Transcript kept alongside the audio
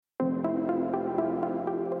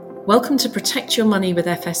Welcome to Protect Your Money with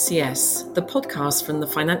FSCS, the podcast from the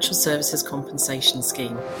Financial Services Compensation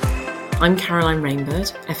Scheme. I'm Caroline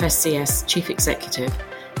Rainbird, FSCS Chief Executive,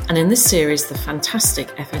 and in this series, the fantastic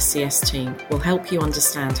FSCS team will help you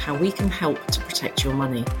understand how we can help to protect your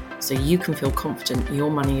money so you can feel confident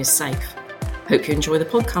your money is safe. Hope you enjoy the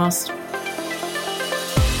podcast.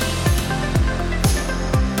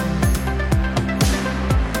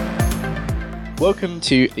 Welcome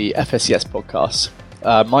to the FSCS podcast.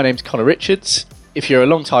 My name's Connor Richards. If you're a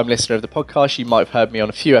long-time listener of the podcast, you might have heard me on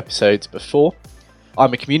a few episodes before.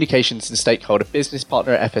 I'm a communications and stakeholder business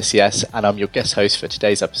partner at FSCS, and I'm your guest host for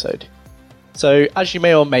today's episode. So, as you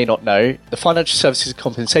may or may not know, the Financial Services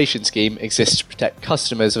Compensation Scheme exists to protect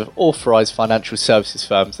customers of authorised financial services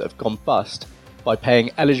firms that have gone bust by paying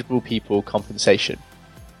eligible people compensation.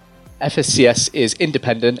 FSCS is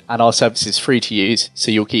independent and our service is free to use, so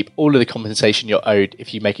you'll keep all of the compensation you're owed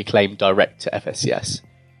if you make a claim direct to FSCS.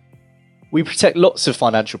 We protect lots of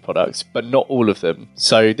financial products, but not all of them,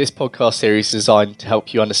 so this podcast series is designed to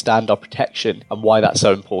help you understand our protection and why that's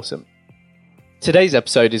so important. Today's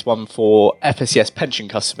episode is one for FSCS pension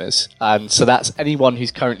customers, and so that's anyone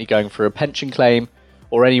who's currently going for a pension claim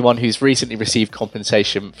or anyone who's recently received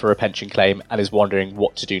compensation for a pension claim and is wondering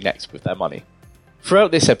what to do next with their money.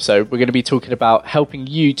 Throughout this episode, we're going to be talking about helping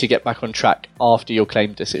you to get back on track after your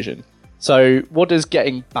claim decision. So, what does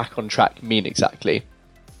getting back on track mean exactly?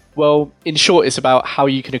 Well, in short, it's about how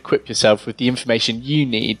you can equip yourself with the information you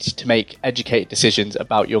need to make educated decisions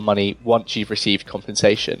about your money once you've received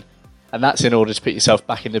compensation. And that's in order to put yourself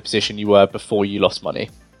back in the position you were before you lost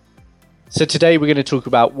money. So today we're going to talk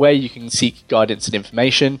about where you can seek guidance and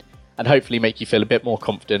information, and hopefully make you feel a bit more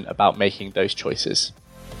confident about making those choices.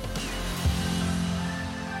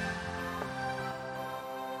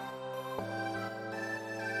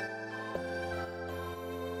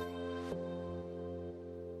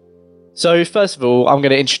 So first of all, I'm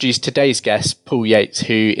going to introduce today's guest, Paul Yates,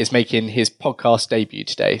 who is making his podcast debut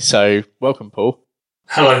today. So welcome, Paul.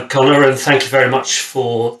 Hello, Connor, and thank you very much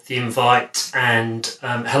for the invite. And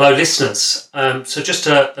hello, listeners. So just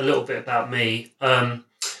a little bit about me. I've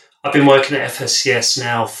been working at FSCS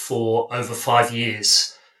now for over 5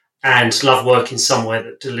 years and love working somewhere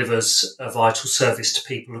that delivers a vital service to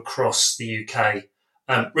people across the UK.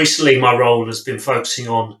 Recently, my role has been focusing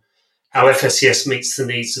on how FSCS meets the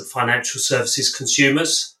needs of financial services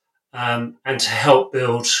consumers, and to help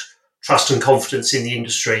build trust and confidence in the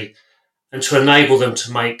industry and to enable them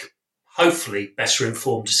to make, hopefully, better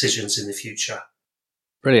informed decisions in the future.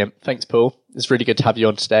 Brilliant. Thanks, Paul. It's really good to have you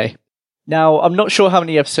on today. Now, I'm not sure how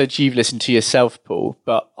many episodes you've listened to yourself, Paul,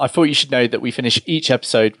 but I thought you should know that we finish each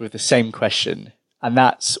episode with the same question, and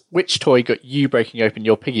that's, which toy got you breaking open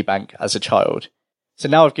your piggy bank as a child? So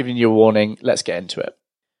now I've given you a warning, let's get into it.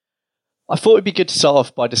 I thought it'd be good to start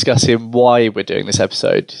off by discussing why we're doing this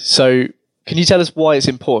episode. So, can you tell us why it's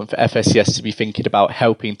important for FSCS to be thinking about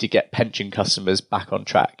helping to get pension customers back on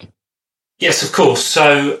track? Yes, of course.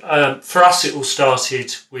 So, for us, it all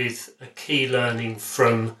started with a key learning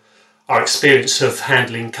from our experience of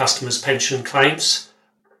handling customers' pension claims.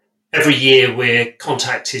 Every year, we're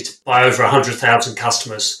contacted by over 100,000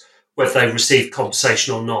 customers, whether they receive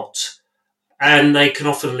compensation or not. And they can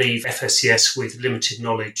often leave FSCS with limited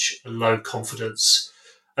knowledge and low confidence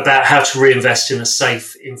about how to reinvest in a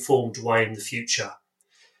safe, informed way in the future.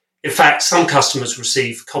 In fact, some customers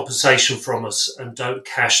receive compensation from us and don't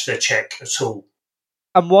cash their cheque at all.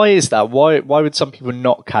 And why is that? Why would some people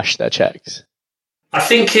not cash their cheques? I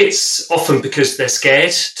think it's often because they're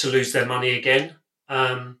scared to lose their money again.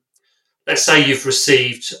 Let's say you've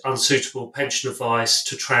received unsuitable pension advice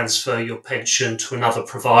to transfer your pension to another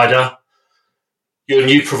provider. Your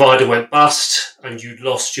new provider went bust and you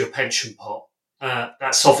lost your pension pot.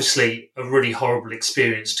 That's obviously a really horrible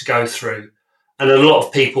experience to go through. And a lot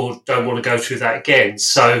of people don't want to go through that again.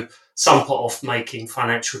 So some put off making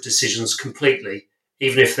financial decisions completely,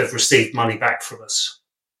 even if they've received money back from us.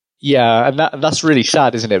 Yeah, and that's really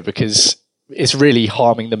sad, isn't it? Because it's really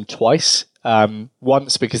harming them twice.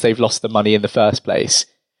 Once because they've lost the money in the first place,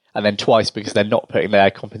 and then twice because they're not putting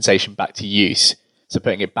their compensation back to use. So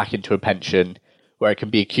putting it back into a pension where it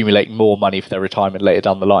can be accumulating more money for their retirement later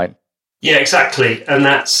down the line. Yeah, exactly. And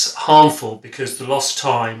that's harmful because the lost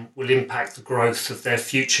time will impact the growth of their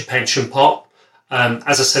future pension pot.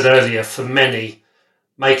 As I said earlier, for many,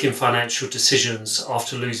 making financial decisions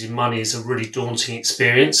after losing money is a really daunting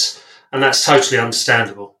experience, and that's totally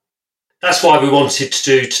understandable. That's why we wanted to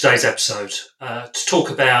do today's episode, to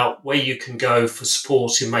talk about where you can go for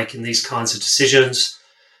support in making these kinds of decisions,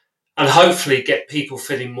 and hopefully get people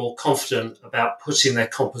feeling more confident about putting their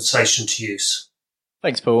compensation to use.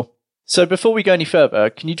 Thanks, Paul. So before we go any further,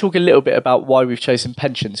 can you talk a little bit about why we've chosen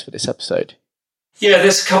pensions for this episode? Yeah,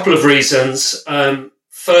 there's a couple of reasons.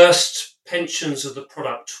 First, pensions are the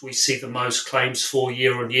product we see the most claims for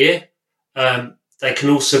year on year. They can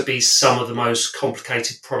also be some of the most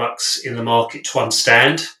complicated products in the market to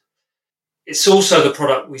understand. It's also the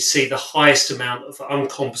product we see the highest amount of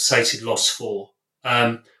uncompensated loss for,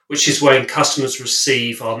 which is when customers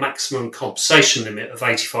receive our maximum compensation limit of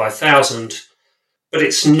 $85,000, but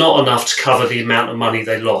it's not enough to cover the amount of money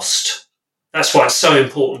they lost. That's why it's so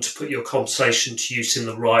important to put your compensation to use in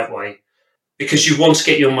the right way, because you want to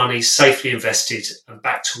get your money safely invested and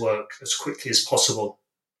back to work as quickly as possible.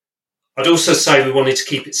 I'd also say we wanted to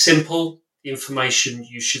keep it simple. The information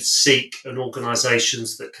you should seek and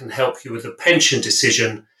organisations that can help you with a pension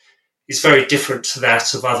decision is very different to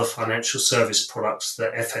that of other financial service products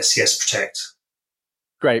that FSCS protect.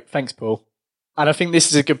 Great, thanks, Paul. And I think this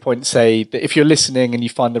is a good point to say that if you're listening and you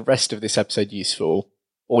find the rest of this episode useful,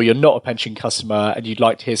 or you're not a pension customer and you'd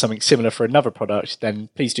like to hear something similar for another product, then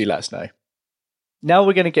please do let us know. Now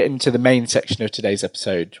we're going to get into the main section of today's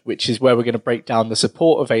episode, which is where we're going to break down the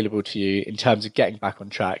support available to you in terms of getting back on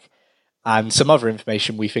track and some other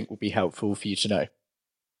information we think will be helpful for you to know.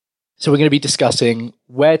 So we're going to be discussing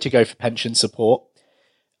where to go for pension support,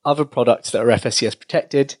 other products that are FSCS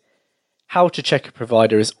protected, how to check a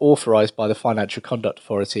provider is authorised by the Financial Conduct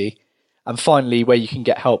Authority, and finally where you can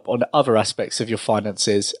get help on other aspects of your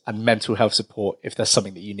finances and mental health support if there's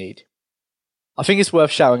something that you need. I think it's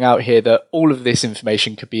worth shouting out here that all of this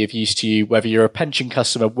information could be of use to you whether you're a pension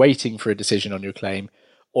customer waiting for a decision on your claim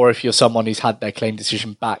or if you're someone who's had their claim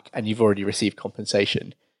decision back and you've already received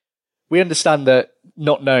compensation. We understand that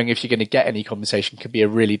not knowing if you're going to get any compensation can be a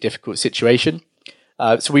really difficult situation.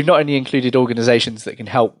 So we've not only included organisations that can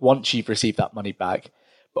help once you've received that money back,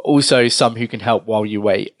 but also some who can help while you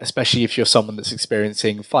wait, especially if you're someone that's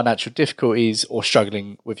experiencing financial difficulties or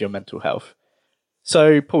struggling with your mental health.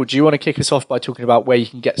 So, Paul, do you want to kick us off by talking about where you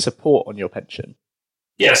can get support on your pension?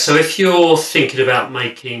 Yeah, so if you're thinking about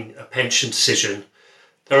making a pension decision,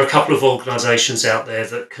 there are a couple of organisations out there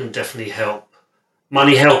that can definitely help.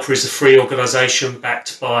 Money Helper is a free organisation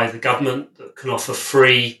backed by the government that can offer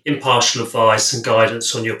free, impartial advice and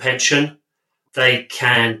guidance on your pension. They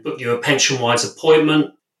can book you a pension-wise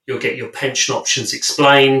appointment. You'll get your pension options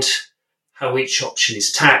explained, how each option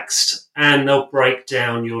is taxed, and they'll break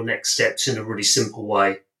down your next steps in a really simple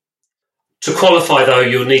way. To qualify, though,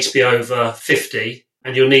 you'll need to be over 50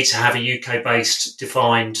 and you'll need to have a UK-based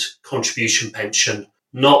defined contribution pension,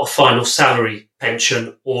 not a final salary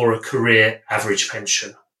pension or a career average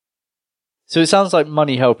pension. So it sounds like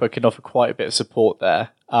Money Helper can offer quite a bit of support there.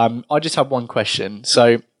 I just have one question.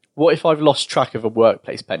 So what if I've lost track of a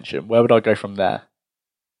workplace pension? Where would I go from there?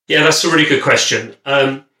 Yeah, that's a really good question.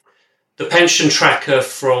 The pension tracker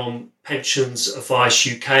from Pensions Advice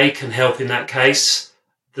UK can help in that case.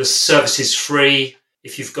 The service is free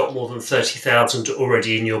if you've got more than 30,000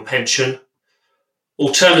 already in your pension.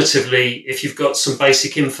 Alternatively, if you've got some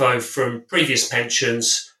basic info from previous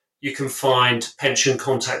pensions, you can find pension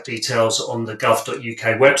contact details on the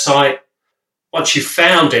gov.uk website. Once you've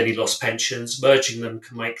found any lost pensions, merging them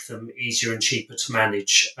can make them easier and cheaper to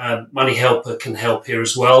manage. Money Helper can help here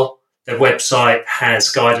as well. Their website has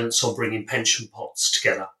guidance on bringing pension pots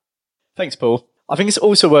together. Thanks, Paul. I think it's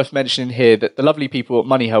also worth mentioning here that the lovely people at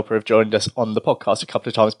Money Helper have joined us on the podcast a couple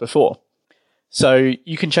of times before. So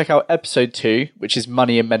you can check out episode 2, which is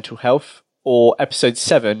Money and Mental Health, or episode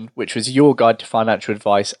 7, which was Your Guide to Financial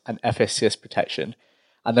Advice and FSCS Protection.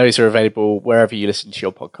 And those are available wherever you listen to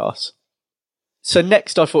your podcasts. So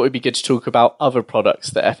next, I thought it would be good to talk about other products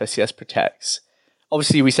that FSCS protects.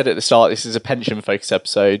 Obviously, we said at the start this is a pension-focused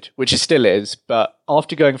episode, which it still is, but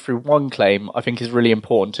after going through one claim, I think it's really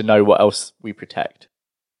important to know what else we protect.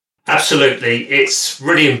 Absolutely. It's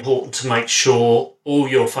really important to make sure all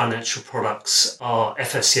your financial products are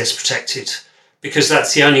FSCS protected, because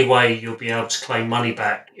that's the only way you'll be able to claim money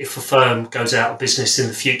back if a firm goes out of business in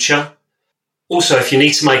the future. Also, if you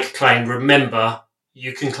need to make a claim, remember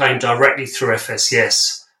you can claim directly through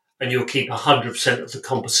FSCS and you'll keep 100% of the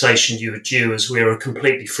compensation you are due, as we are a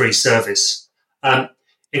completely free service.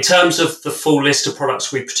 In terms of the full list of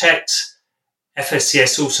products we protect,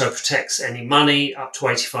 FSCS also protects any money up to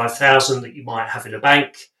 $85,000 that you might have in a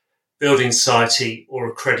bank, building society or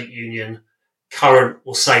a credit union, current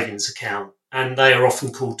or savings account, and they are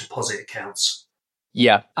often called deposit accounts.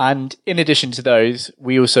 Yeah, and in addition to those,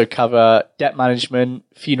 we also cover debt management,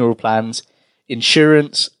 funeral plans,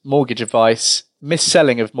 insurance, mortgage advice,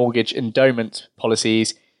 mis-selling of mortgage endowment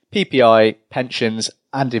policies, PPI, pensions,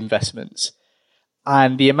 and investments.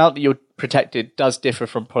 And the amount that you're protected does differ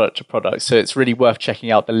from product to product. So it's really worth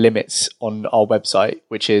checking out the limits on our website,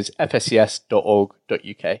 which is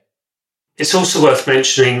fscs.org.uk. It's also worth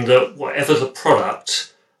mentioning that whatever the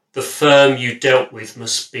product, the firm you dealt with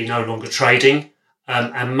must be no longer trading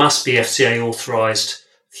and must be FCA authorised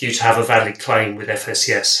for you to have a valid claim with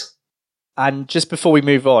FSCS. And just before we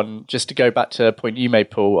move on, just to go back to a point you made,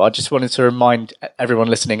 Paul, I just wanted to remind everyone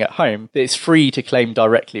listening at home that it's free to claim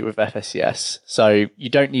directly with FSCS. So you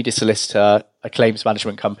don't need a solicitor, a claims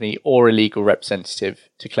management company, or a legal representative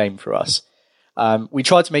to claim for us. We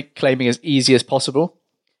try to make claiming as easy as possible.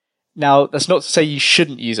 Now, that's not to say you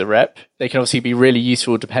shouldn't use a rep. They can obviously be really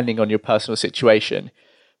useful depending on your personal situation.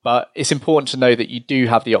 But it's important to know that you do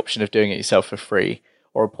have the option of doing it yourself for free,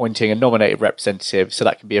 or appointing a nominated representative, so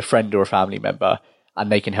that can be a friend or a family member,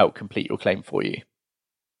 and they can help complete your claim for you.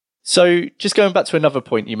 So just going back to another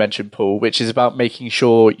point you mentioned, Paul, which is about making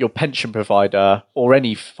sure your pension provider or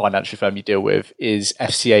any financial firm you deal with is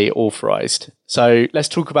FCA authorised. So let's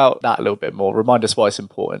talk about that a little bit more. Remind us why it's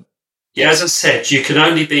important. Yeah, as I said, you can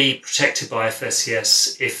only be protected by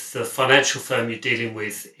FSCS if the financial firm you're dealing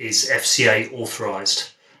with is FCA authorised,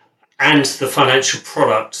 and the financial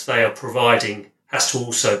product they are providing has to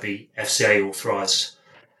also be FCA authorised.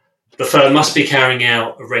 The firm must be carrying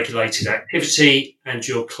out a regulated activity, and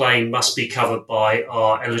your claim must be covered by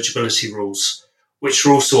our eligibility rules, which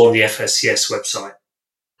are also on the FSCS website.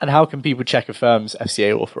 And how can people check a firm's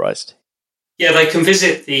FCA authorised? Yeah, they can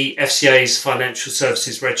visit the FCA's Financial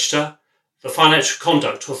Services Register. The Financial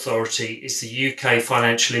Conduct Authority is the UK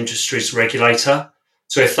financial industries regulator.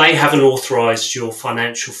 So if they haven't authorised your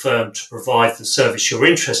financial firm to provide the service you're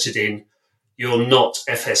interested in, you're not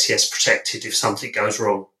FSCS protected if something goes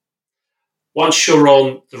wrong. Once you're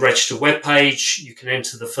on the register webpage, you can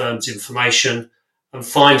enter the firm's information and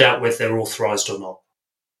find out whether they're authorised or not.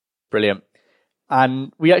 Brilliant.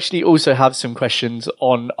 And we actually also have some questions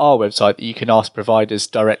on our website that you can ask providers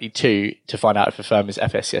directly to find out if a firm is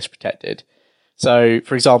FSCS protected. So,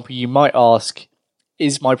 for example, you might ask,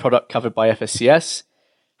 is my product covered by FSCS?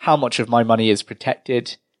 How much of my money is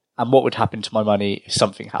protected? And what would happen to my money if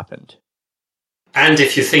something happened? And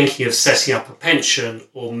if you're thinking of setting up a pension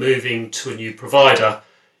or moving to a new provider,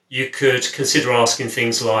 you could consider asking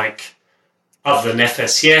things like, other than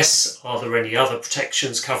FSCS, are there any other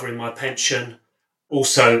protections covering my pension?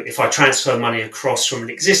 Also, if I transfer money across from an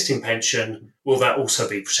existing pension, will that also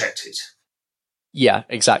be protected? Yeah,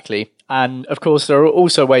 exactly. And of course, there are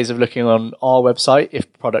also ways of looking on our website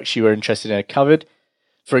if products you are interested in are covered.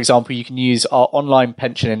 For example, you can use our online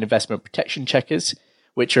pension and investment protection checkers,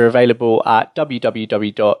 which are available at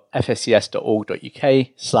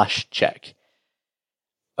www.fscs.org.uk/check.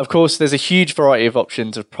 Of course, there's a huge variety of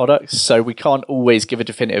options of products, so we can't always give a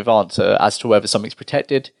definitive answer as to whether something's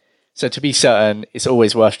protected. So to be certain, it's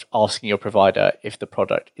always worth asking your provider if the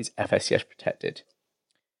product is FSCS protected.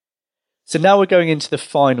 So now we're going into the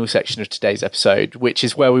final section of today's episode, which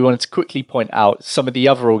is where we wanted to quickly point out some of the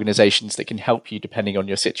other organisations that can help you depending on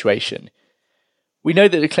your situation. We know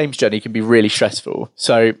that the claims journey can be really stressful,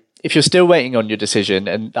 so if you're still waiting on your decision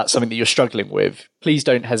and that's something that you're struggling with, please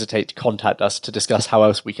don't hesitate to contact us to discuss how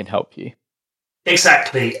else we can help you.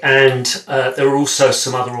 Exactly, and there are also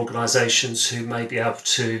some other organisations who may be able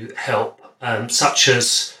to help, such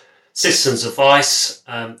as Citizens Advice.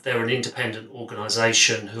 They're an independent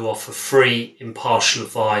organisation who offer free, impartial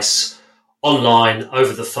advice online,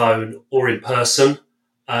 over the phone or in person.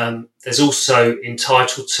 There's also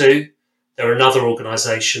Entitled To. They're another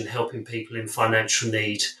organisation helping people in financial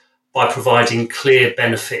need by providing clear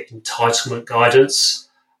benefit entitlement guidance.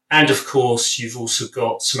 And of course, you've also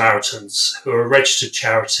got Samaritans, who are a registered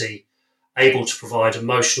charity able to provide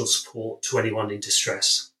emotional support to anyone in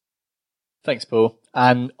distress. Thanks, Paul.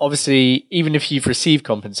 And obviously, even if you've received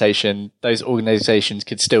compensation, those organisations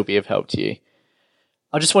could still be of help to you.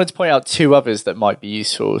 I just wanted to point out two others that might be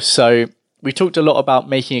useful. So we talked a lot about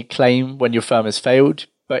making a claim when your firm has failed,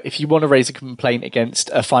 but if you want to raise a complaint against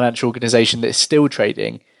a financial organisation that is still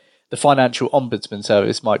trading, the Financial Ombudsman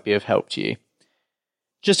Service might be of help to you.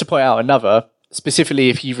 Just to point out another, specifically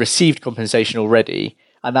if you've received compensation already,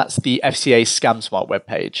 and that's the FCA ScamSmart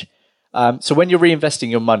webpage. So when you're reinvesting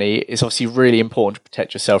your money, it's obviously really important to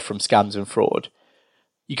protect yourself from scams and fraud.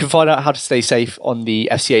 You can find out how to stay safe on the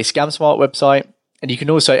FCA ScamSmart website, and you can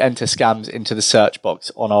also enter scams into the search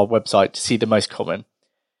box on our website to see the most common.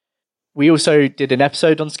 We also did an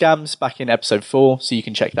episode on scams back in episode 4, so you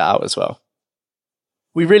can check that out as well.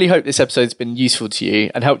 We really hope this episode's been useful to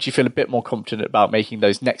you and helped you feel a bit more confident about making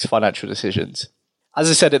those next financial decisions. As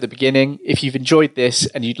I said at the beginning, if you've enjoyed this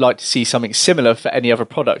and you'd like to see something similar for any other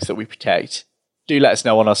products that we protect, do let us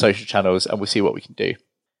know on our social channels and we'll see what we can do.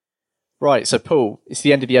 Right, so Paul, it's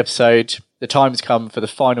the end of the episode. The time's come for the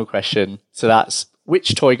final question. So that's,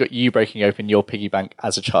 which toy got you breaking open your piggy bank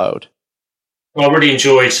as a child? Well, I really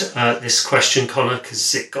enjoyed this question, Connor,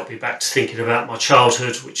 because it got me back to thinking about my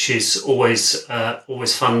childhood, which is always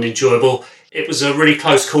fun and enjoyable. It was a really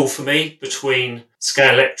close call for me between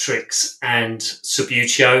Scalextric and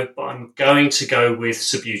Subbuteo, but I'm going to go with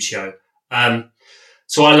Subbuteo.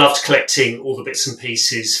 So I loved collecting all the bits and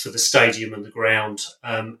pieces for the stadium and the ground,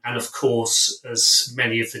 and of course, as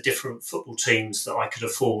many of the different football teams that I could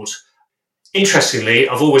afford. Interestingly,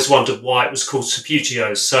 I've always wondered why it was called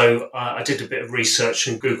Subbuteo, so I did a bit of research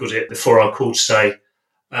and Googled it before our call today.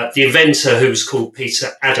 The inventor, who was called Peter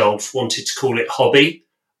Adolf, wanted to call it Hobby,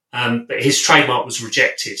 but his trademark was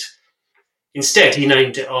rejected. Instead, he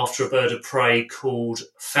named it after a bird of prey called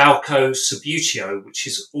Falco Subbuteo, which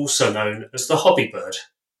is also known as the hobby bird.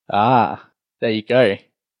 Ah, there you go.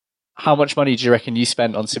 How much money do you reckon you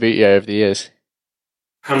spent on Subbuteo over the years?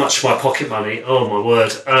 How much of my pocket money? Oh, my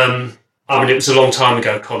word. I mean, it was a long time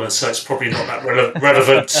ago, Connor, so it's probably not that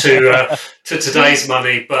relevant to today's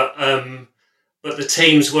money. But the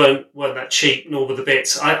teams weren't that cheap, nor were the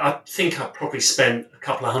bits. I think I probably spent a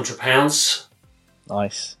couple of £100.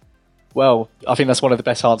 Nice. Well, I think that's one of the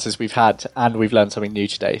best answers we've had, and we've learned something new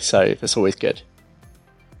today, so that's always good.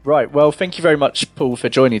 Right, well, thank you very much, Paul, for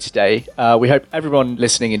joining today. We hope everyone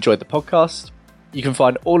listening enjoyed the podcast. You can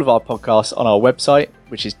find all of our podcasts on our website,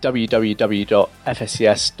 which is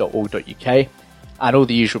www.fscs.org.uk, and all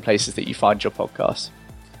the usual places that you find your podcasts.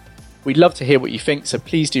 We'd love to hear what you think, so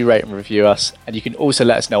please do rate and review us, and you can also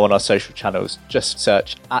let us know on our social channels. Just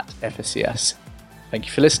search @FSCS. Thank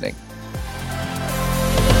you for listening.